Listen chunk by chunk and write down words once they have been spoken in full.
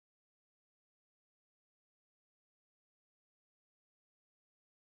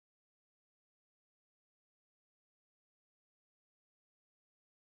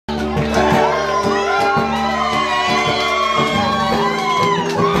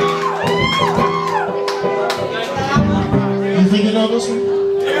know this one?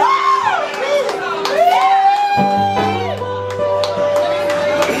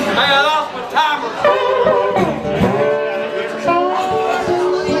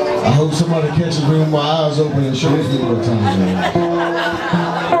 I hope somebody catches me with my eyes open and shows me what time it is.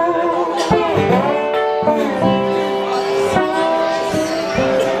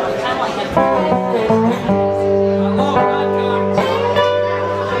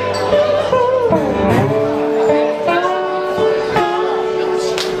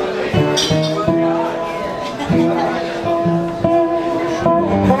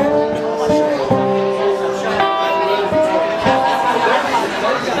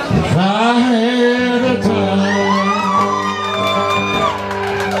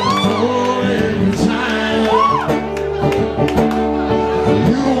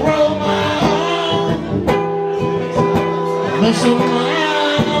 That's on my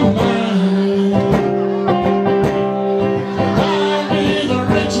mind. I'll be the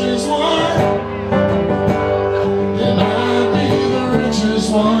richest one, and I'll be the richest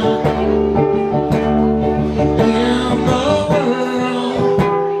one in the world.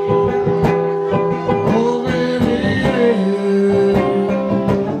 Oh baby, yeah.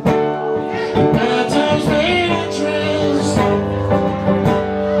 Bad times made interest,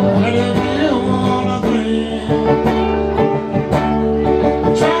 whatever you wanna think.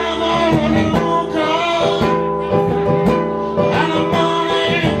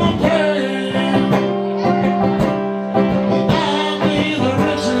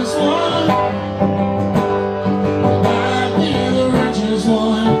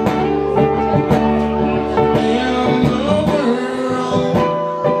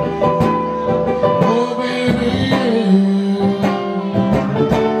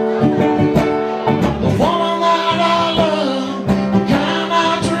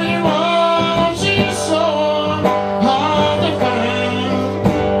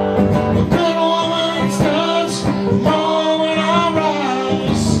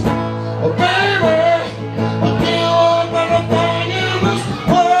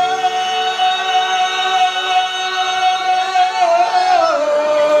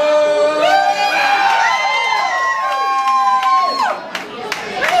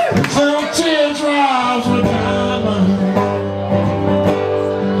 Some teardrops were diamond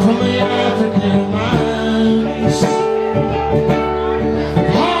from the African mines.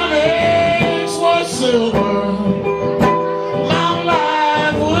 Heartaches were silver, my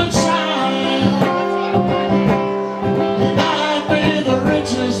life would shine. I'd be the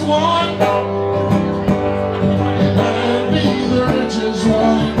richest one, I'd be the richest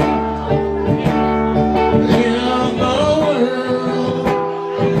one.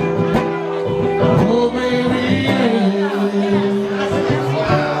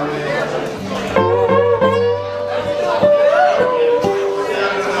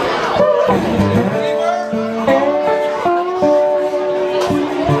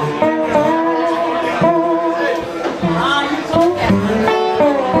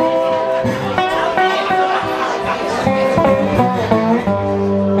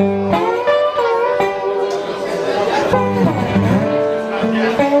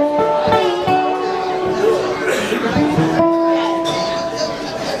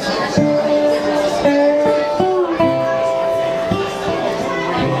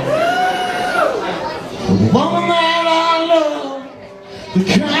 The woman that I love, the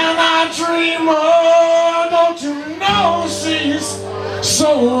kind I dream of, don't you know she's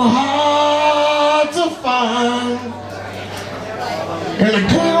so hard to find? And a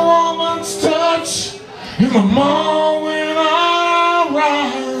good woman's touch in the morning I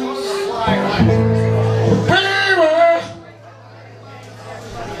rise. Baby,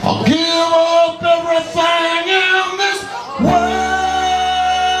 I'll give up everything in this world.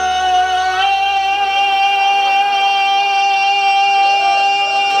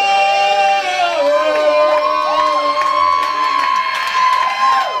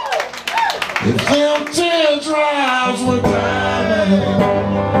 If them teardrops were diamond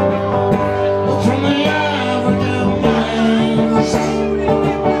from the African mines,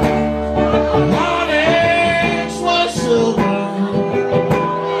 heartaches were silver,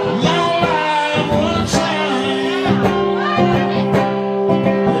 my life would shine.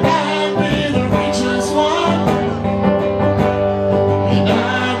 And I'd be the richest one, and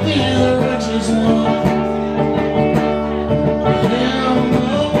I'd be the richest one.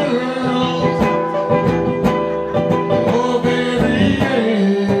 Oh baby,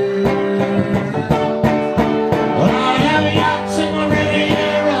 yeah.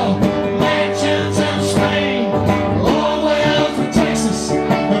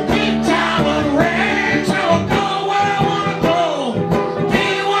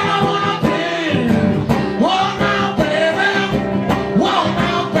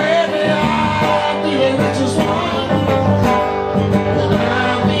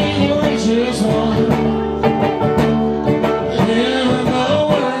 I'll be the richest one in the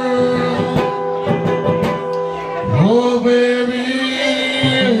world. Oh, baby.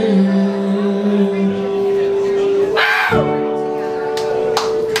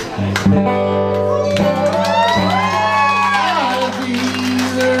 I'll be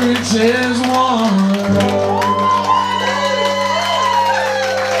the richest one.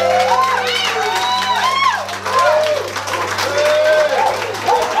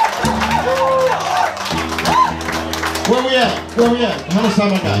 Where we at? Where we at? How much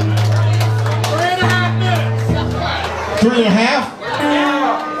time I got? 3.5 minutes. 3.5?